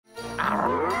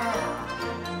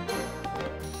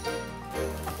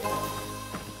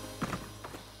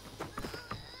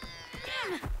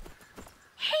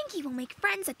Hanky will make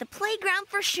friends at the playground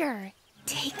for sure.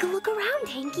 Take a look around,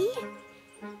 Hanky.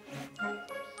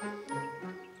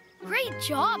 Great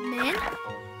job, Min.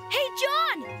 Hey,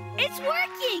 John! It's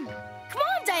working! Come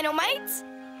on, Dino-mites!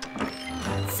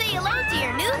 Say hello to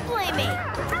your new playmate.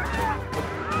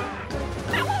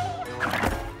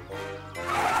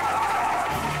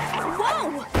 Whoa!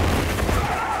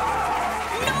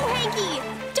 No, Hanky!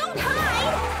 Don't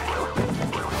hide!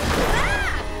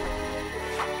 Ah!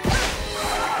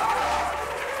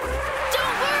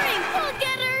 Don't worry, we'll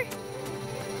get her!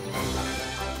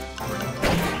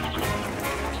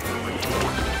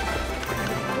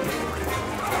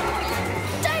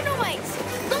 Dino-mites,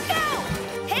 look out!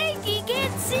 Hanky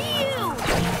can't see you!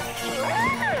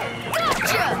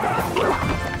 Gotcha!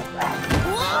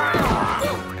 Whoa!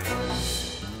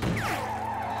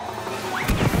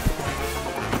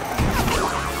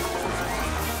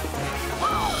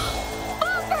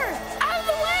 Bumper! Out of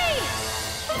the way!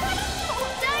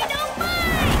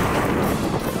 Dynamite!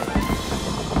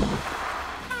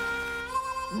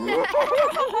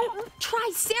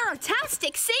 Triceratops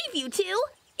save you two.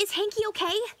 Is Hanky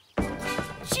okay?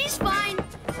 She's fine.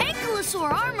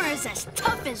 Ankylosaur armor is as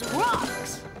tough as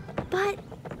rocks. But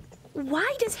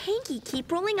why does Hanky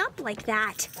keep rolling up like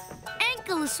that?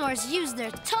 Ankylosaurs use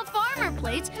their tough armor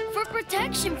plates for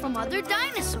protection from other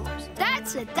dinosaurs.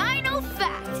 That's a dino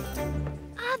fact.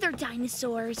 Other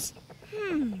dinosaurs.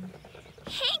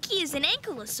 Hanky is an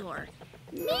ankylosaur.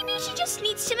 Maybe she just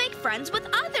needs to make friends with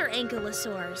other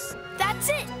ankylosaurs. That's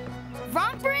it.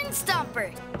 Romper and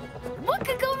Stomper. What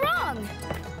could go wrong?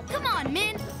 Come on,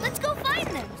 Min. Let's go find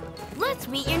them. Let's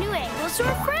meet your new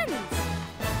ankylosaur friends.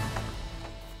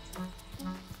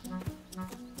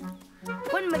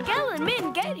 When Miguel and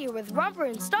Min get here with Romper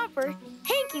and Stomper,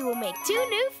 Hanky will make 2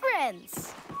 new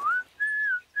friends.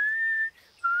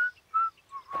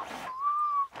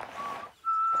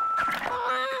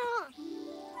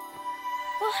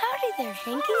 Well, howdy there,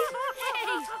 Hanky.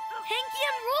 Hey, Hanky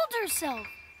unrolled herself.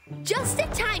 Just in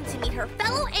time to meet her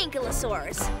fellow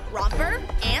ankylosaurs, Romper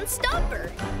and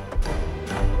Stomper.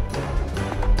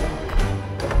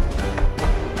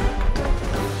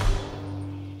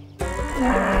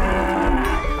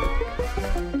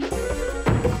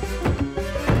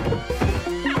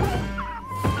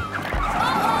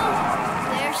 Uh-oh!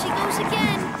 There she goes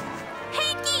again.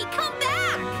 Hanky, come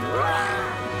back! Ah!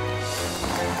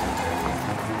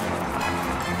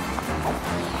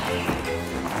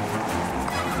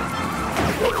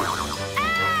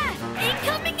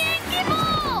 Incoming Hanky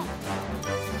ball!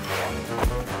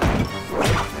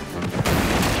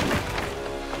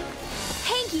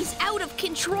 Hanky's out of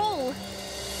control.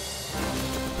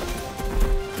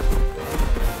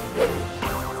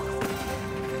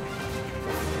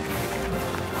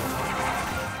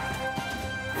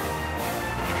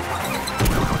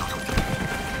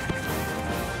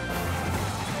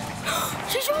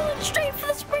 She's rolling straight for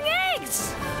the spring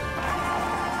eggs!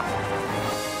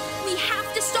 We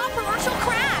have to stop her or she'll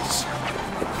crash.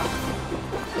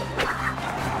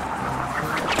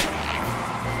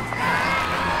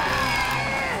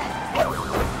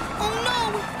 Oh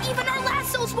no! Even our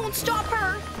lassos won't stop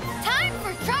her. Time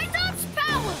for Triton's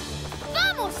power!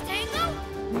 Vamos, Tango!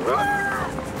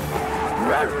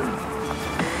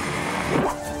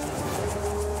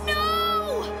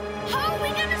 No! How are we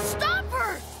gonna stop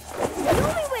her? The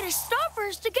only way to stop her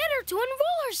is to get her to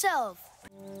unroll herself.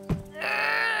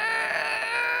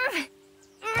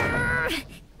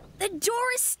 The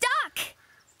door is stuck.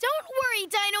 Don't worry,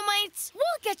 Dino-mites.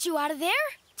 We'll get you out of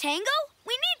there. Tango,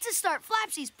 we need to start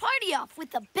Flapsy's party off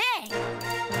with a bang.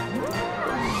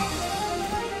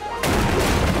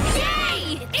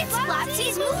 Yay! It's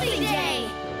Flapsy's moving day.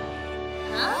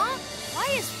 Huh? Why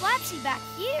is Flapsy back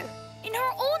here in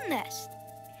her own nest?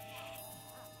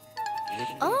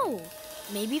 Oh,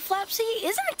 maybe Flapsy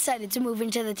isn't excited to move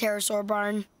into the pterosaur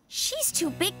barn. She's too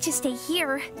big to stay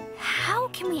here. How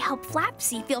can we help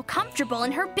Flapsy feel comfortable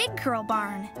in her big girl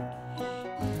barn?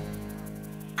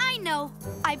 I know.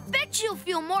 I bet she'll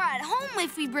feel more at home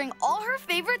if we bring all her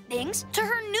favorite things to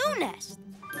her new nest.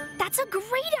 That's a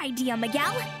great idea,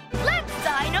 Miguel. Let's,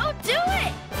 Dino, do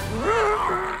it!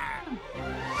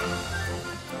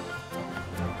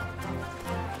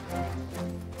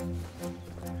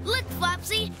 Look,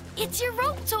 Flopsy, it's your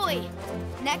rope toy.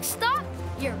 Next stop,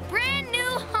 your brand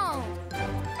new home.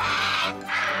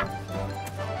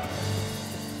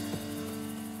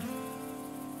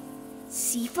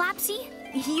 See, Flapsy?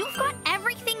 You've got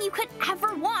everything you could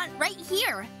ever want right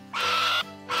here.